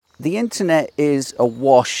The internet is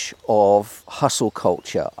awash of hustle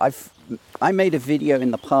culture. I made a video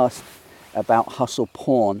in the past about hustle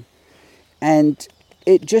porn, and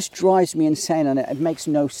it just drives me insane, and it makes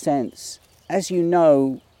no sense. As you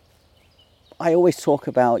know, I always talk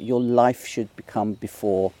about your life should become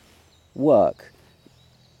before work.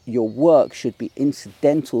 Your work should be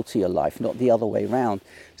incidental to your life, not the other way around.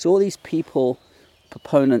 So all these people,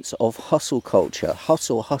 proponents of hustle culture,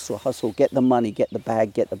 hustle, hustle, hustle, get the money, get the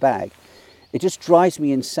bag, get the bag. It just drives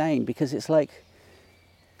me insane, because it's like,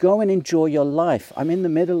 go and enjoy your life. I'm in the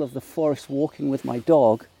middle of the forest walking with my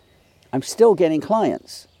dog. I'm still getting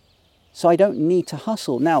clients. So I don't need to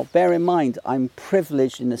hustle. Now, bear in mind, I'm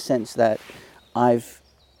privileged in the sense that I've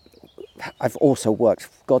also worked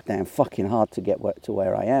goddamn fucking hard to get to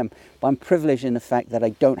where I am. But I'm privileged in the fact that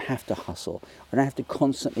I don't have to hustle. I don't have to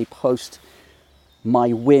constantly post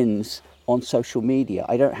my wins on social media.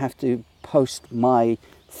 I don't have to post my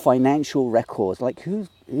financial records. Like,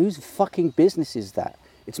 whose fucking business is that?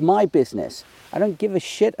 It's my business. I don't give a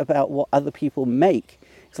shit about what other people make.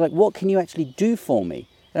 It's like, what can you actually do for me?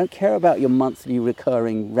 I don't care about your monthly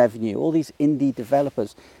recurring revenue. All these indie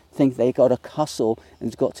developers think they got to hustle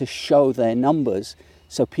and got to show their numbers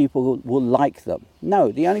so people will like them.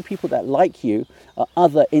 No, the only people that like you are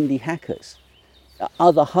other indie hackers,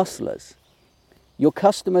 other hustlers. Your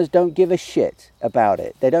customers don't give a shit about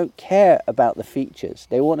it. They don't care about the features.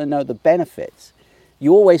 They want to know the benefits.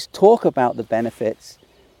 You always talk about the benefits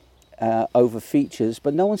over features,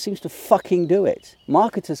 but no one seems to fucking do it.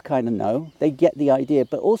 Marketers kind of know. They get the idea,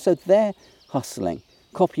 but also they're hustling.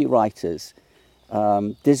 Copywriters,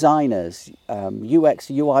 designers,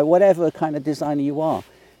 UX, UI, whatever kind of designer you are.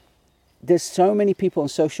 There's so many people on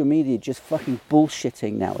social media just fucking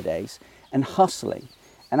bullshitting nowadays and hustling.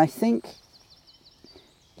 And I think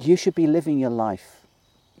you should be living your life.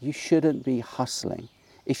 You shouldn't be hustling.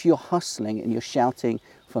 If you're hustling and you're shouting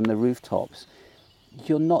from the rooftops,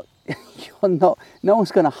 no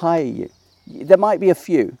one's going to hire you. There might be a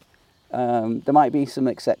few. There might be some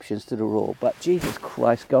exceptions to the rule, but Jesus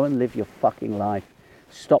Christ, go and live your fucking life.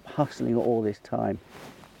 Stop hustling all this time.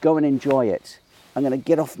 Go and enjoy it. I'm going to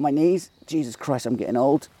get off my knees. Jesus Christ, I'm getting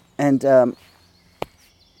old. And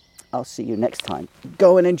I'll see you next time.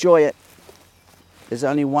 Go and enjoy it. There's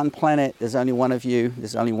only one planet, there's only one of you,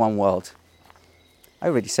 there's only one world. I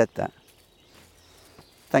already said that.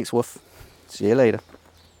 Thanks, Wolf. See you later.